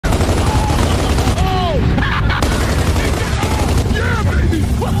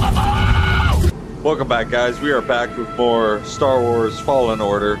Welcome back, guys. We are back with more Star Wars Fallen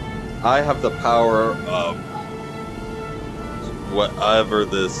Order. I have the power of whatever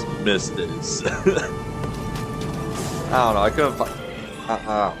this mist is. I don't know. I couldn't find.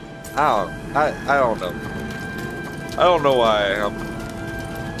 I don't know. I don't know why. Am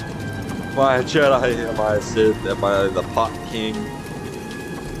I a Jedi? Am I a Sith? Am I the Pot King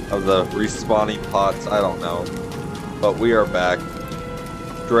of the respawning pots? I don't know. But we are back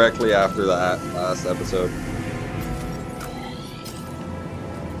directly after that last episode.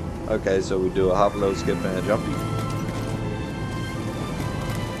 Okay, so we do a hop, low, skip, and a jumpy.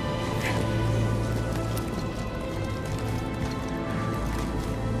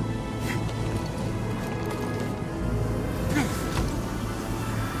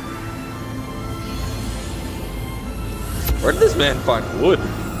 Where did this man find wood?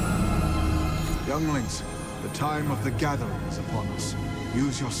 Younglings, the time of the gathering is upon us.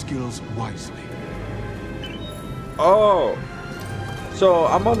 Use your skills wisely. Oh, so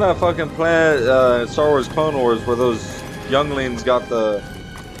I'm on that fucking planet, Star Wars Clone Wars, where those younglings got their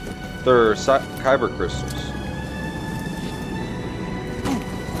kyber crystals.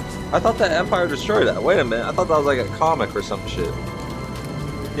 I thought the Empire destroyed that. Wait a minute, I thought that was like a comic or some shit.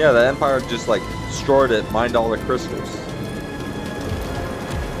 Yeah, the Empire just like destroyed it, mined all the crystals.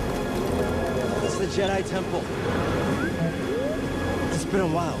 It's the Jedi Temple. It's been a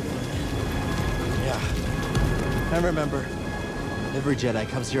while. Yeah. I remember. Every Jedi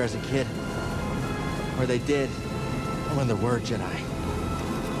comes here as a kid. Or they did. When there were Jedi.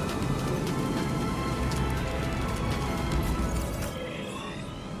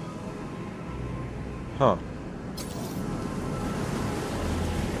 Huh.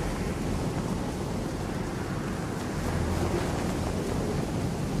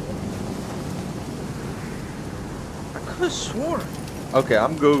 I could have sworn. Okay,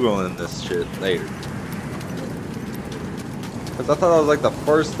 I'm Googling this shit later. Because I thought that was like the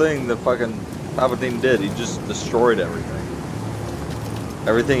first thing that fucking Palpatine did. He just destroyed everything.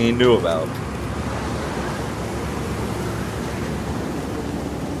 Everything he knew about.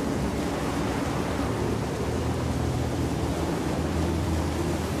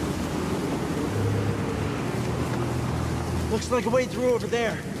 Looks like a way through over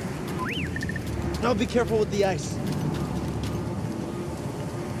there. Now be careful with the ice.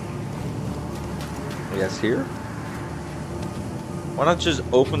 I guess here? Why not just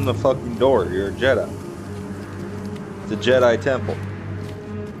open the fucking door? You're a Jedi. It's a Jedi temple.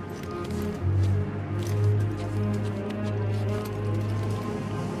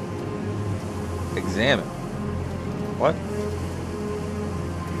 Examine. What?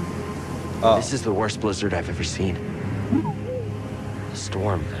 Oh. This is the worst blizzard I've ever seen. The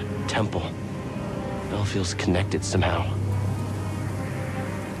storm, the temple. It all feels connected somehow.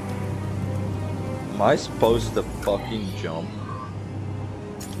 Am I supposed to fucking jump?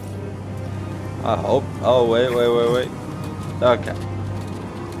 I hope. Oh, wait. Okay.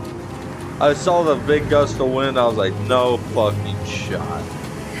 I saw the big gust of wind. I was like, no fucking shot.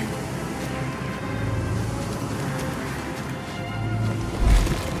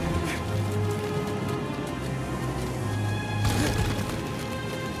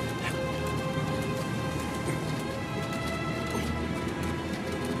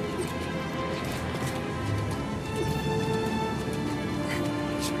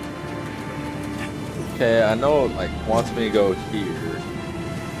 Okay, I know it like wants me to go here.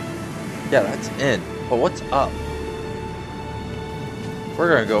 Yeah, that's in. But what's up?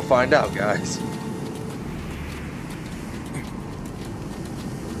 We're gonna go find out, guys.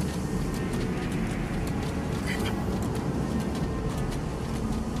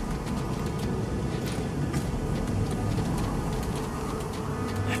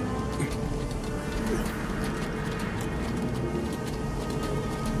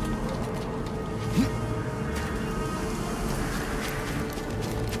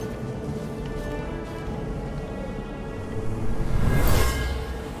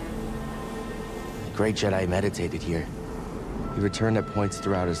 Great Jedi meditated here. He returned at points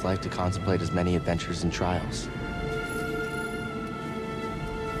throughout his life to contemplate his many adventures and trials.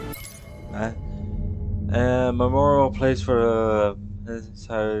 Memorial place for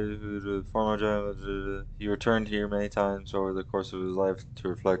former Jedi. He returned here many times over the course of his life to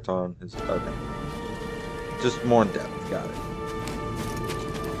reflect on his. Okay. Just more in depth. Got it.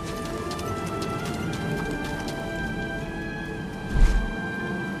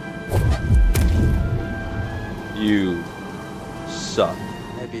 You suck.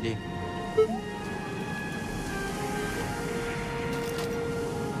 Hey, BD.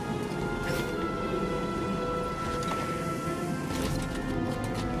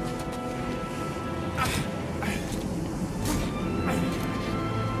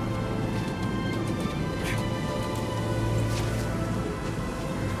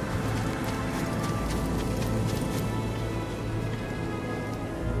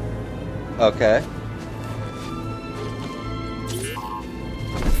 Okay.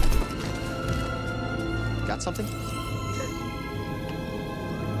 Got something?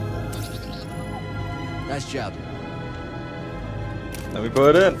 Nice job. Let me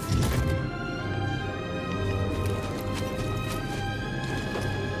put it in.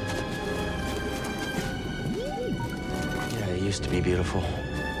 Yeah, it used to be beautiful.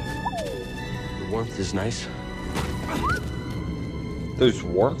 The warmth is nice. There's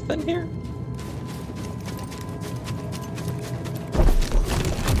warmth in here?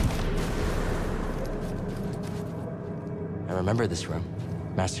 I remember this room.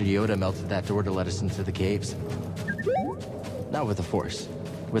 Master Yoda melted that door to let us into the caves. Not with the Force.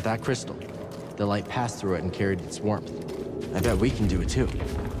 With that crystal. The light passed through it and carried its warmth. I bet we can do it too.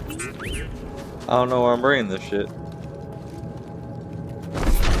 I don't know where I'm bringing this shit.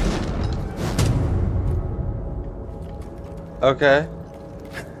 Okay.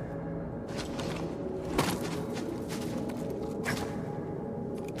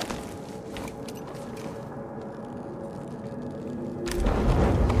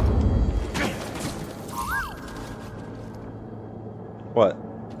 What?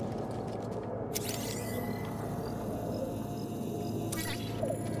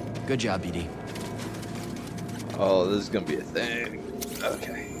 Good job, BD. Oh, this is gonna be a thing.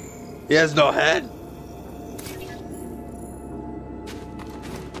 Okay. He has no head?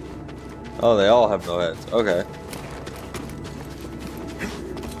 Oh, they all have no heads. Okay.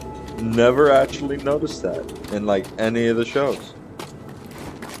 Never actually noticed that in like any of the shows.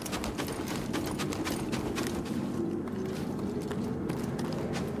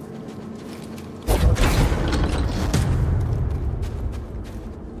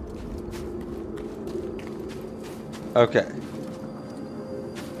 Okay.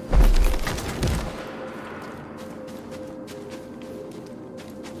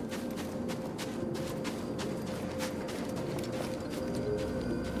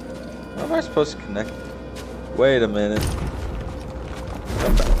 How am I supposed to connect? Wait a minute.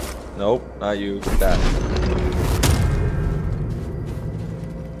 Come back. Nope, not you. That.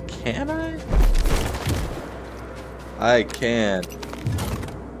 Can I? I can.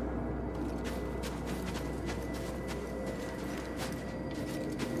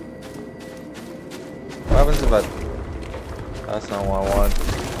 What happens if I... That's not what I want.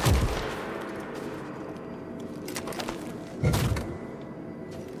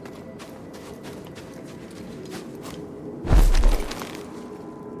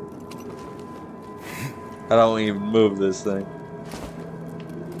 I don't even move this thing.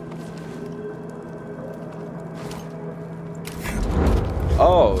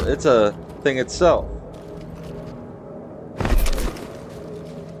 Oh, it's a thing itself.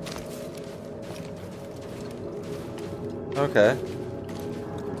 Okay.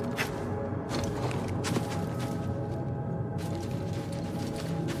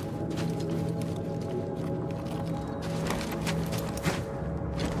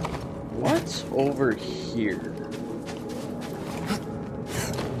 What's over here?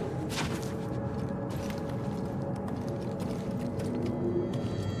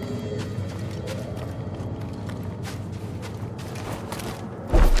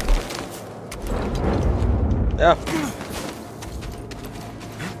 Yeah.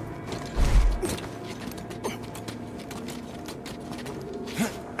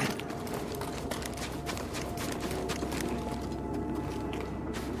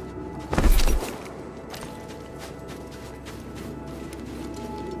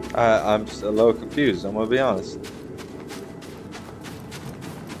 I'm just a little confused, I'm gonna be honest.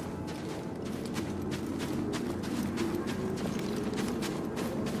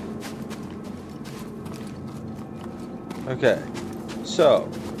 Okay, so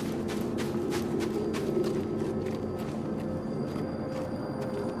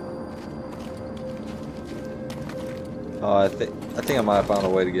I think I might have found a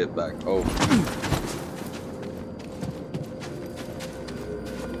way to get back over.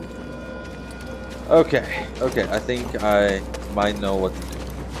 Okay, I think I might know what to do.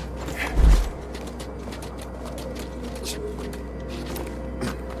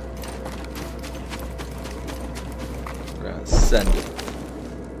 We're gonna send it.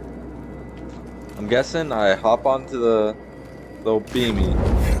 I'm guessing I hop onto the little beamy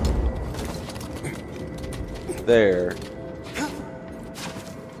there.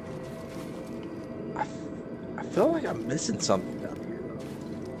 I feel like I'm missing something down here.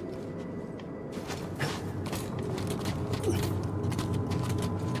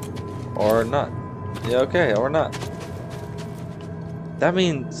 Or not. Yeah, okay, or not. That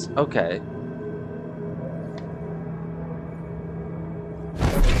means, okay.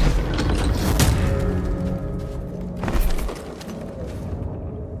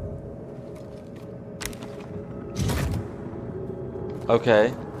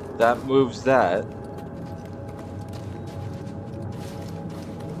 Okay, that moves that.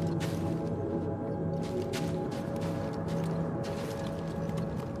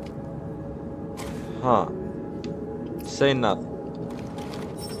 Huh. Say nothing.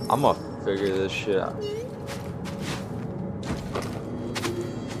 I'm gonna figure this shit out.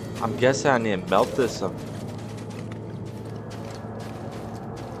 I'm guessing I need to melt this up.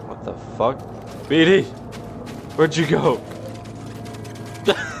 What the fuck? BD! Where'd you go?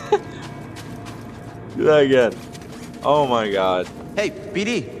 Do that again. Oh my god. Hey,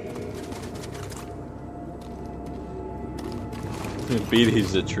 BD!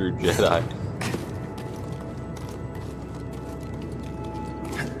 BD's a true Jedi.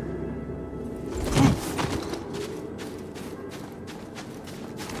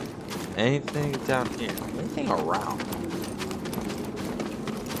 Anything down here? Anything around?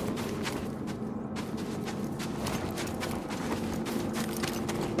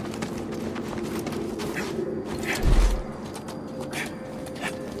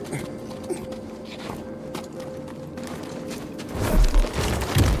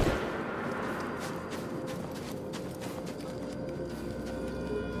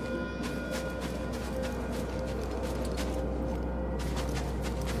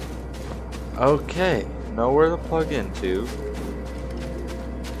 Okay, nowhere to plug into.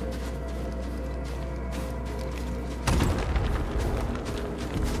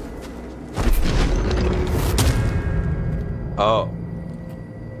 Oh.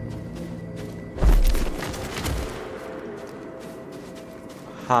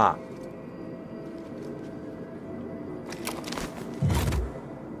 Huh.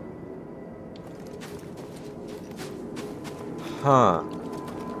 Huh.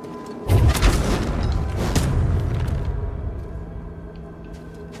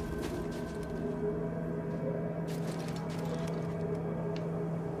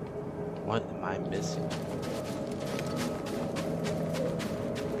 What am I missing?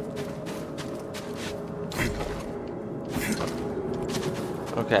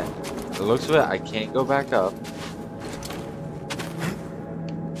 Okay, the looks of it, I can't go back up.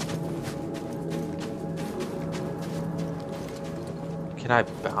 Can I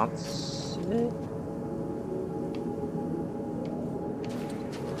bounce it?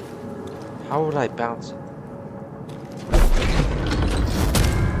 How would I bounce it?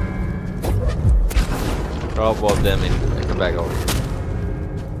 Oh, well, damn it. I come back over.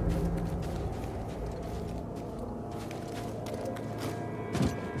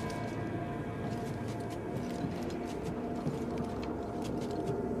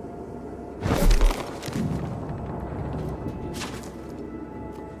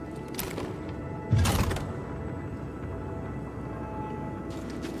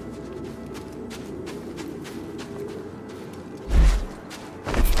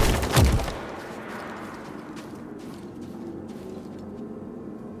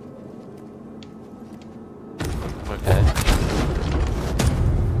 Okay.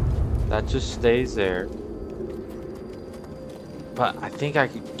 That just stays there. But I think I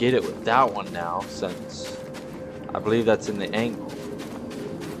could get it with that one now, since I believe that's in the angle.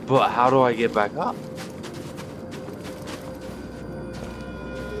 But how do I get back up?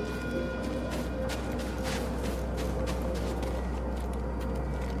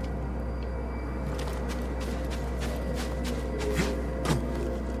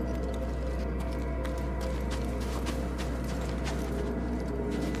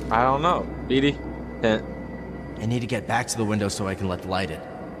 I don't know. BD? Hint. I need to get back to the window so I can let the light in.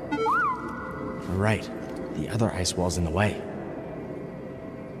 Right. The other ice wall's in the way.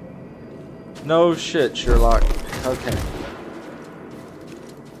 No shit, Sherlock. Okay.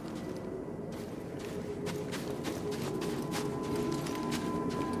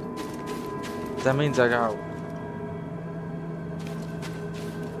 That means I got...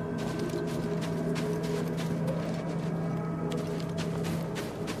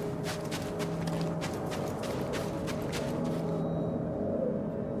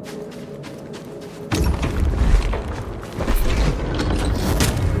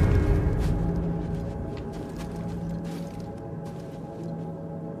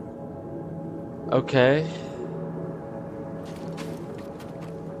 Okay.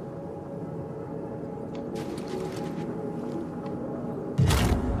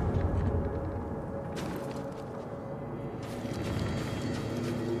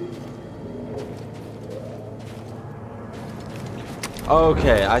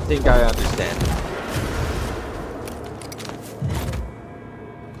 Okay, I think I understand.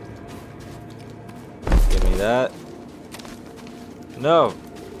 Give me that. No.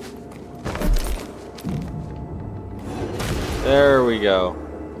 There we go.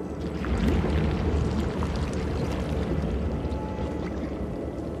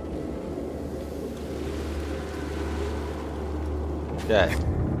 Okay.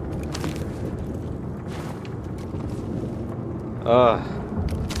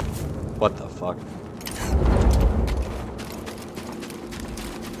 What the fuck?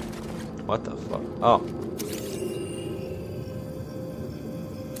 What the fuck? Oh.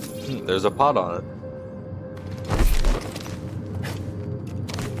 There's a pot on it.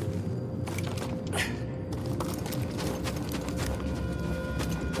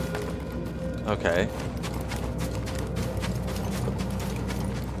 Okay.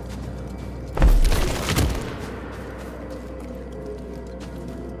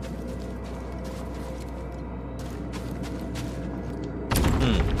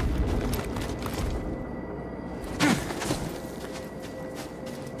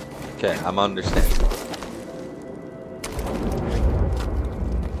 Okay, I'm understanding.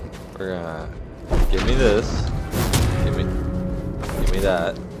 We're gonna give me this. Give me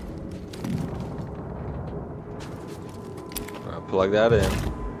that. We're gonna plug that in.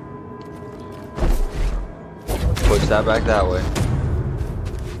 Push that back that way.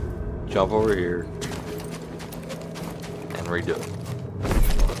 Jump over here. And redo it.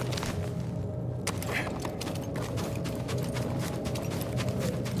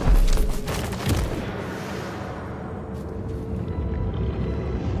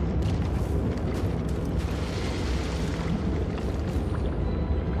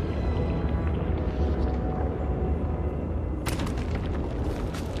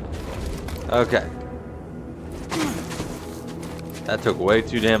 Okay. That took way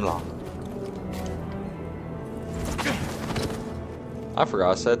too damn long. I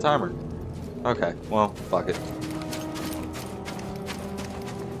forgot to set a timer. Okay, well, fuck it.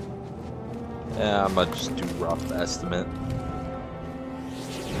 Yeah, I'm gonna just do rough estimate.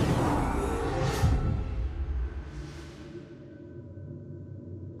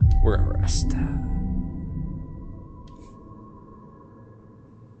 We're gonna rest.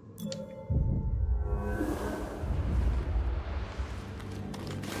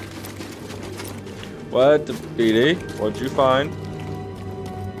 What, BD? What'd you find?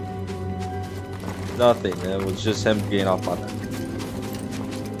 Nothing. It was just him getting off on that.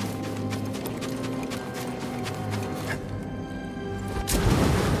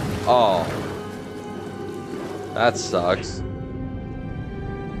 Oh. That sucks.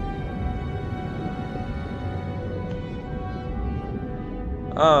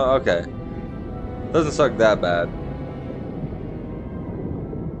 Oh, okay. Doesn't suck that bad.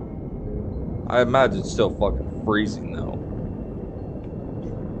 I imagine it's still fucking freezing though.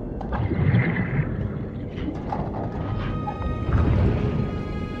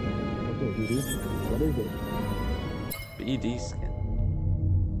 Okay, BD, what is it? BD skin.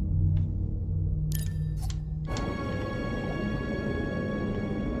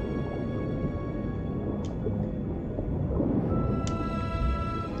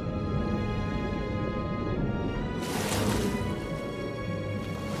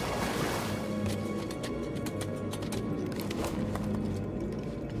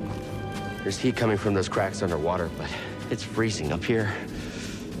 There's heat coming from those cracks underwater, but it's freezing up here.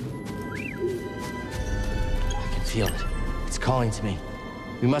 I can feel it. It's calling to me.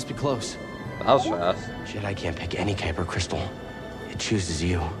 We must be close. That was fast. Jedi can't pick any Kyber crystal. It chooses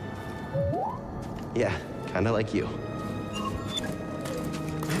you. Yeah, kind of like you.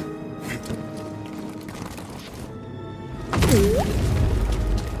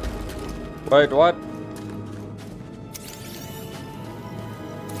 Wait, what?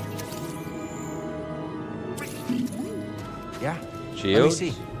 Yeah. Geodes? Let me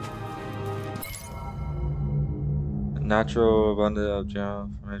see. Natural abundance of general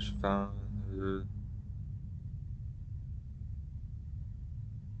information found.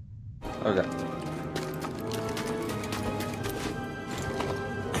 Okay.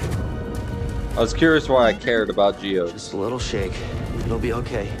 I was curious why I cared about geodes. Just a little shake. It'll be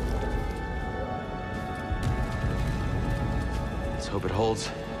okay. Let's hope it holds.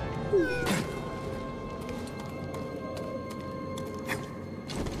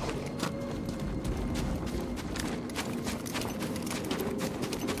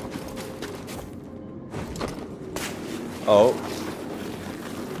 Oh.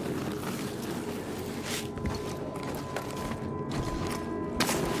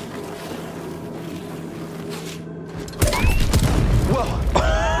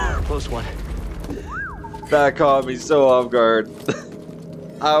 Whoa! Close one. That caught me so off guard.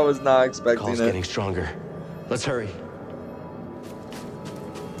 I was not expecting Call's it. getting stronger. Let's hurry.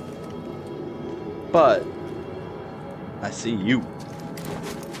 But I see you.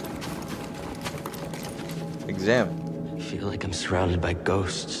 Examine. I feel like I'm surrounded by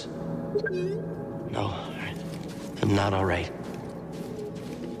ghosts. No, I'm not all right.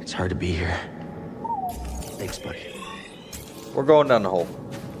 It's hard to be here. Thanks, buddy. We're going down the hole.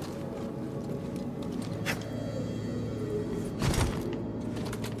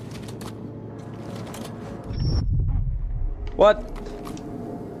 What?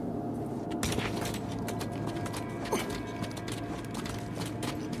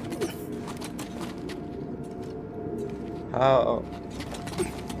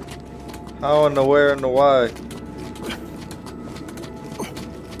 How and the where and the why?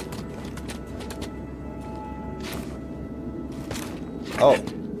 Oh.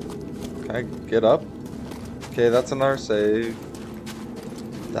 Can I get up? Okay, that's another save.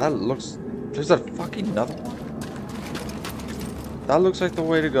 That looks... There's a fucking another one? That looks like the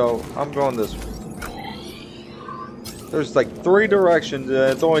way to go. I'm going this way. There's like 3 directions and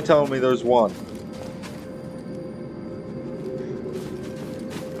it's only telling me there's one.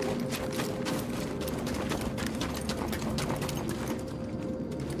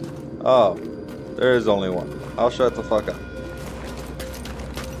 Oh, there is only one. I'll shut the fuck up.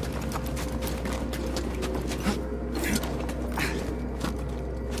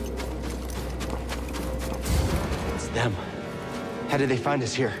 It's them. How did they find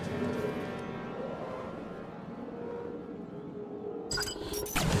us here?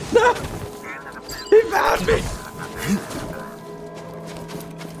 No! He found me!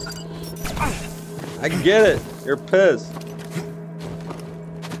 I get it. You're pissed.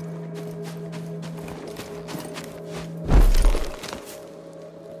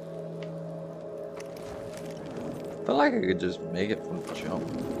 I feel like I could just make it from the jump.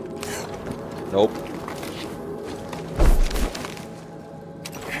 Nope.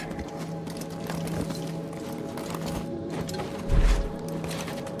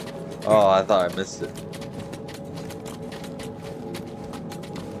 Oh, I thought I missed it.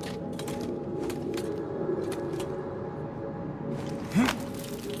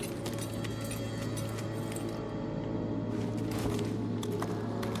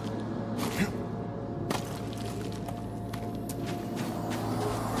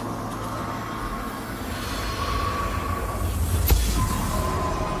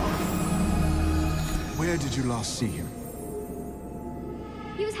 Where did you last see him?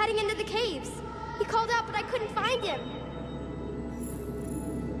 He was heading into the caves. He called out, but I couldn't find him.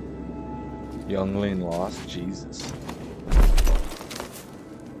 Youngling lost? Jesus.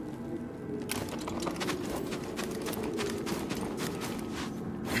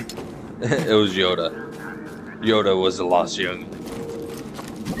 It was Yoda. Yoda was the lost young.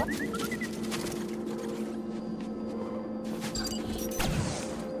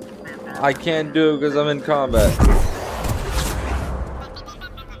 I can't do it because I'm in combat.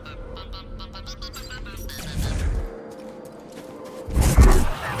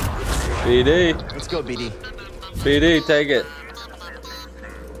 BD. Let's go, BD. BD, take it.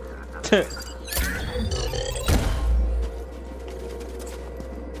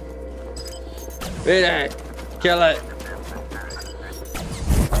 BD, kill it.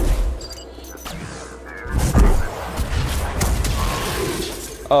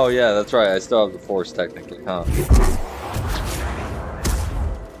 Oh yeah, that's right. I still have the force technically, huh?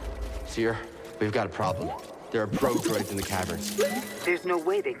 Seer, we've got a problem. There are probe droids in the caverns. There's no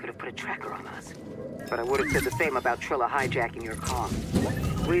way they could have put a tracker on us. But I would have said the same about Trilla hijacking your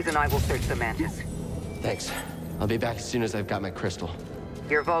comm. Reese and I will search the Mantis. Thanks. I'll be back as soon as I've got my crystal.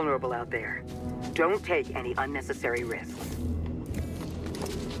 You're vulnerable out there. Don't take any unnecessary risks.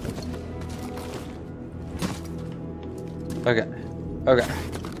 Okay. Okay.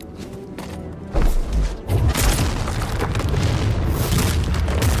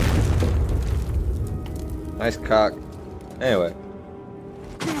 Nice cock. Anyway.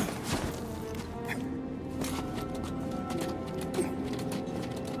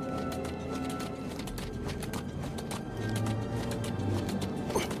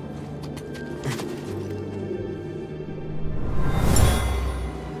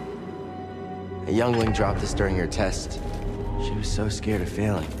 A youngling dropped this during your test. She was so scared of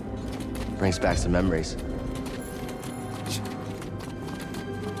failing. Brings back some memories.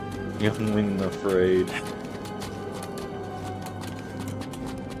 Youngling afraid.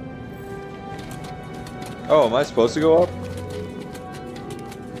 Oh, am I supposed to go up?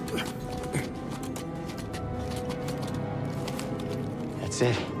 That's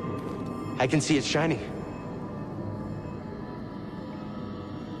it. I can see it shining.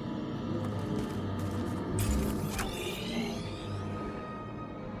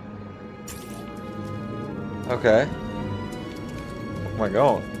 Okay. am I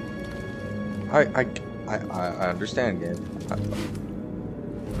going? I understand, game.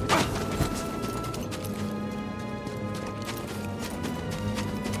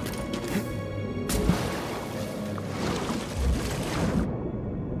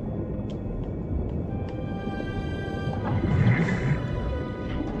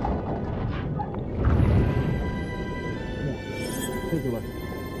 Take a look.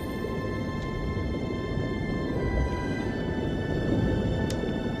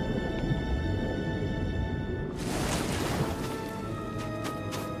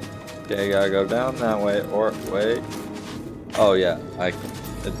 Okay, gotta go down that way, or wait. Oh yeah,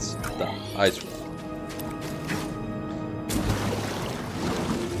 it's the ice wall.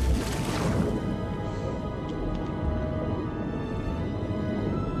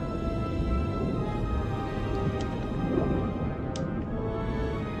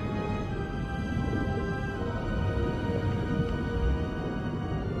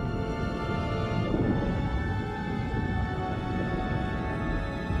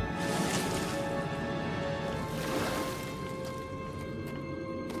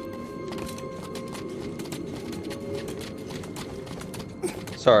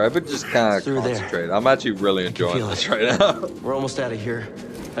 Sorry, I've been just kind of Through there. concentrating. I'm actually really enjoying feel this it. right now. We're almost out of here.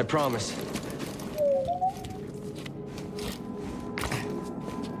 I promise.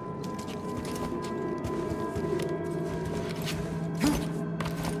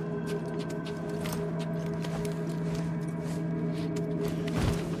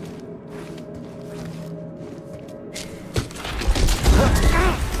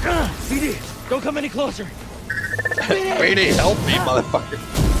 BD, don't come any closer. Beanie, help me, motherfucker.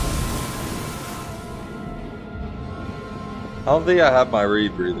 I don't think I have my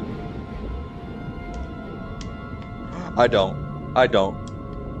rebreather. I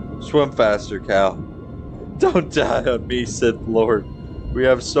don't. Swim faster, Cal. Don't die on me, Sith Lord. We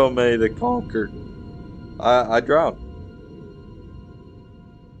have so many to conquer. I drowned.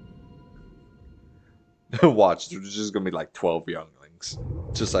 Watch, there's just gonna be like 12 younglings.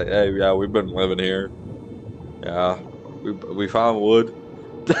 Just like, hey, yeah, we've been living here. Yeah, we found wood.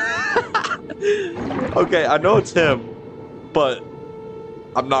 Okay, I know it's him, but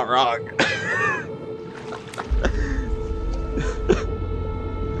I'm not wrong.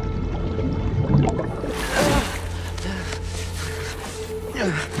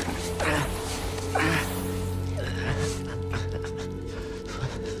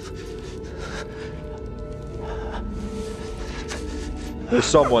 There's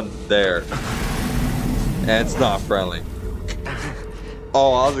someone there. And it's not friendly.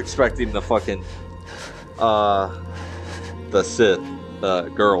 Oh, I was expecting the fucking the Sith, the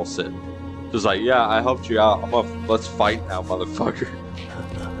girl Sith. Just like, yeah, I helped you out. Let's fight now, motherfucker.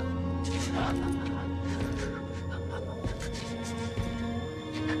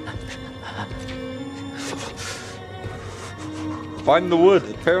 Find the wood.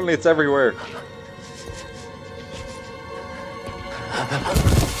 Apparently it's everywhere.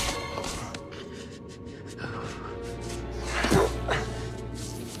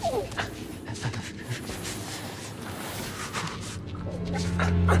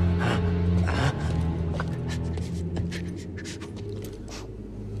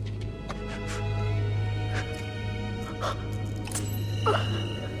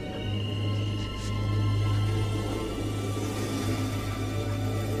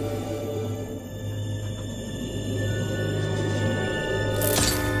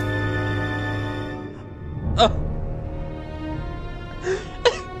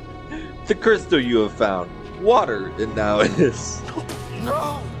 The crystal you have found. Water it now is.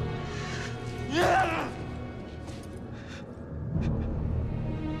 No! Yeah!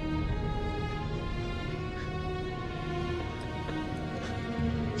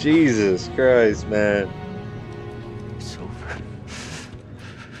 Jesus Christ, man. It's over.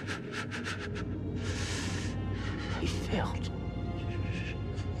 He failed.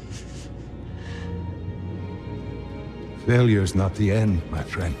 Failure's not the end, my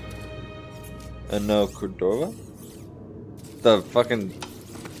friend. And no Cordova? The fucking...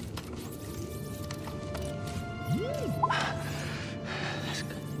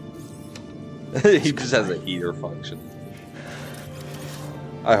 He just has a heater function.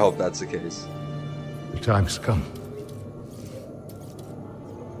 I hope that's the case. The time's come.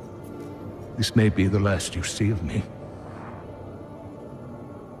 This may be the last you see of me.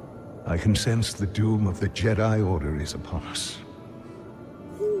 I can sense the doom of the Jedi Order is upon us.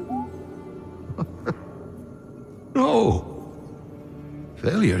 No!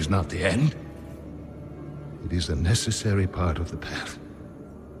 Failure's not the end. It is a necessary part of the path.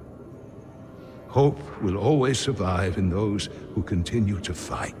 Hope will always survive in those who continue to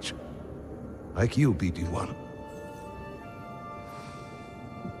fight. Like you, BD-1.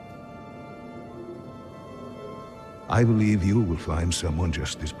 I believe you will find someone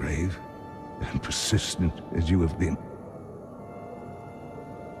just as brave and persistent as you have been.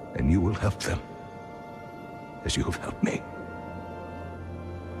 And you will help them, as you have helped me.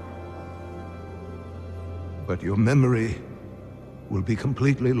 But your memory will be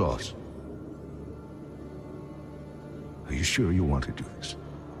completely lost. Are you sure you want to do this?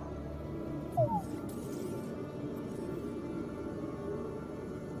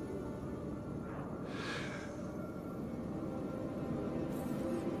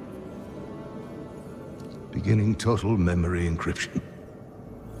 Beginning total memory encryption.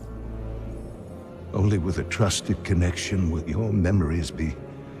 Only with a trusted connection will your memories be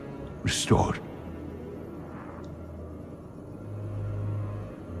restored.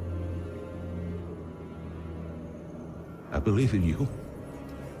 I believe in you,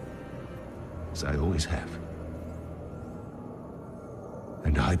 as I always have.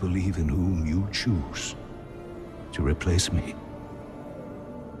 And I believe in whom you choose to replace me.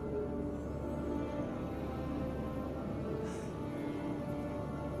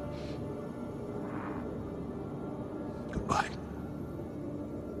 Goodbye,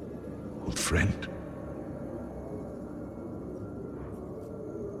 old friend.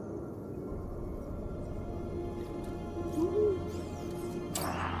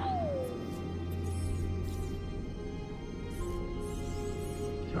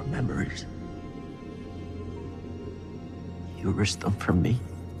 Your memories. You risked them for me.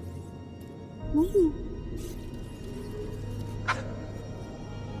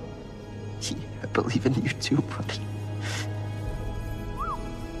 I believe in you too, buddy.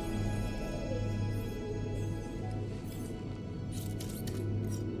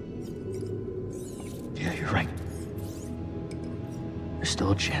 Yeah, you're right. There's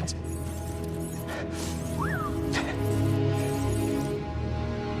still a chance.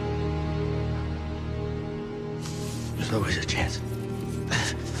 There's always a chance.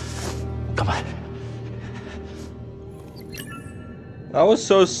 Come on. That was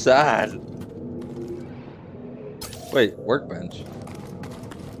so sad. Wait, workbench.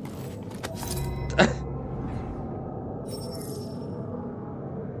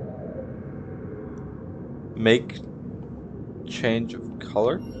 Make change of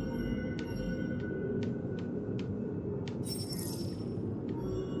color?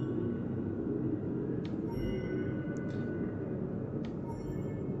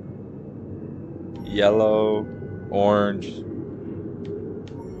 Yellow, orange.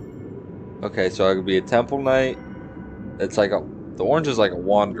 Okay, so I could be a temple knight. It's like the orange is like a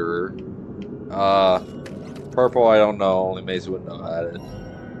wanderer. Purple, I don't know. Only Mace would know had it.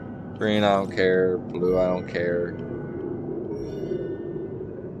 Green, I don't care. Blue, I don't care.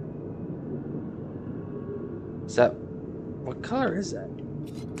 Is that... What color is that?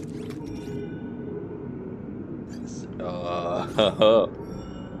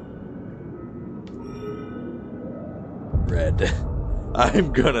 Red.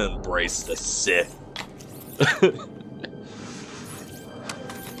 I'm gonna embrace the Sith.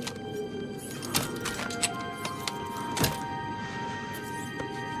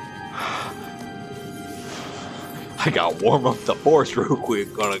 I gotta warm up the Force real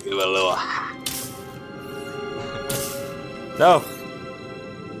quick. Gonna give it a little. No.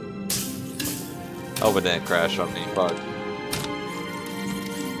 Hope it didn't crash on me. Fuck.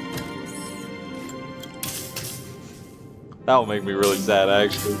 That will make me really sad,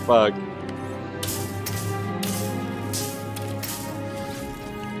 actually. Fuck.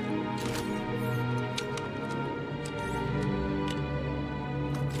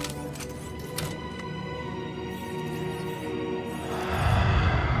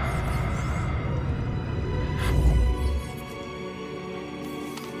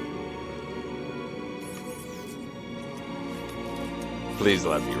 Please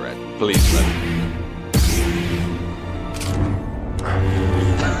let me red. Please let me.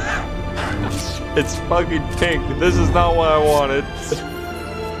 It's fucking pink. This is not what I wanted.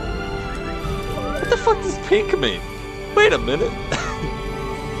 What the fuck does pink mean? Wait a minute.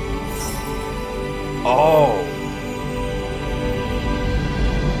 Oh.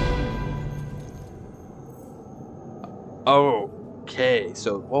 Okay.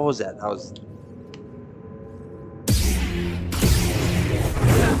 So what was that? I was.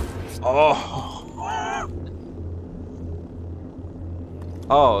 Oh.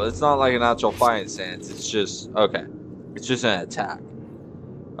 Oh, it's not like an actual fighting stance. It's just okay. It's just an attack.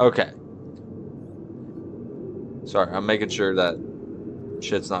 Okay. Sorry, I'm making sure that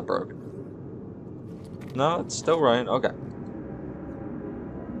shit's not broken. No, it's still running. Okay.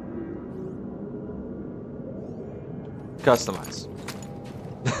 Customize.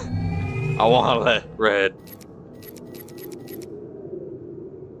 I want to let red.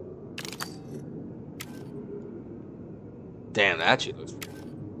 Damn, that actually looks.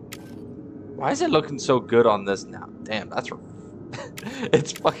 Why is it looking so good on this now? Damn, that's.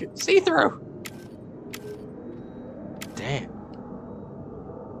 It's fucking see-through. Damn.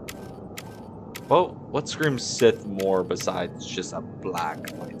 Well, what screams Sith more besides just a black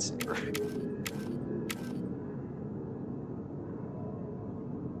lightsaber?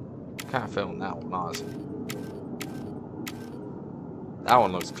 Kind of feeling that one, honestly. That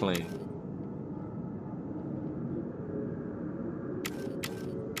one looks clean.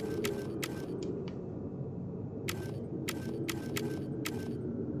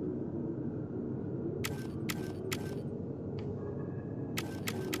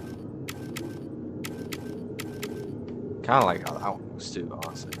 Kind of like how that one looks too,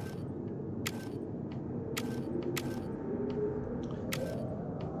 honestly.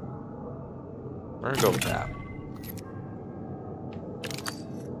 We're gonna go with that.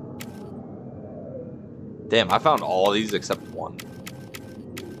 Damn, I found all these except one.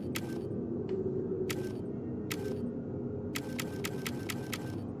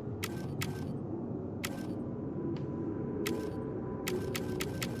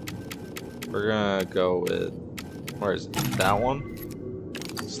 We're gonna go with, where is it? That one?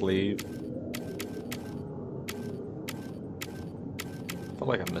 Sleeve. I feel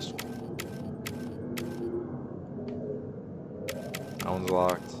like I missed one. That one's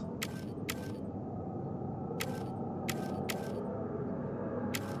locked.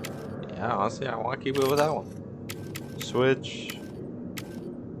 Yeah, honestly, I want to keep it with that one. Switch.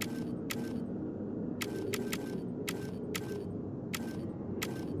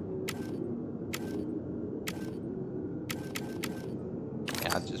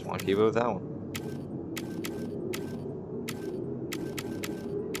 Yeah, I just want to keep it with that one.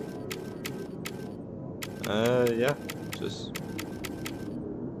 Yeah, just.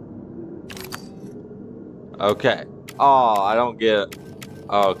 Okay. Oh, I don't get it.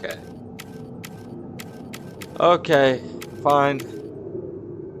 Oh, okay. Okay, fine.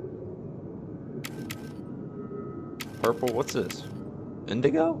 Purple, what's this?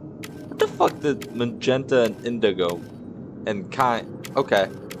 Indigo? What the fuck did magenta and indigo and kind? Okay.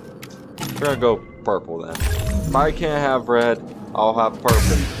 We're gonna go purple then. If I can't have red, I'll have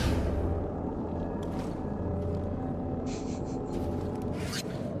purple.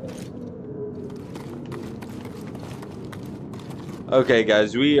 Okay,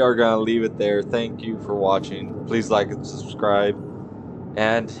 guys, we are gonna leave it there. Thank you for watching. Please like and subscribe,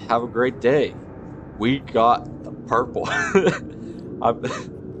 and have a great day. We got the purple. That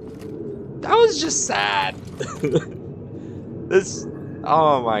was just sad. This,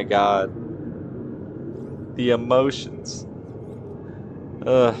 oh my god, the emotions.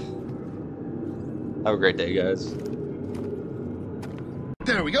 Have a great day, guys.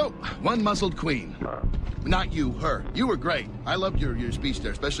 There we go. One muzzled queen. Not you, her. You were great. I loved your speech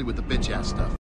there, especially with the bitch-ass stuff.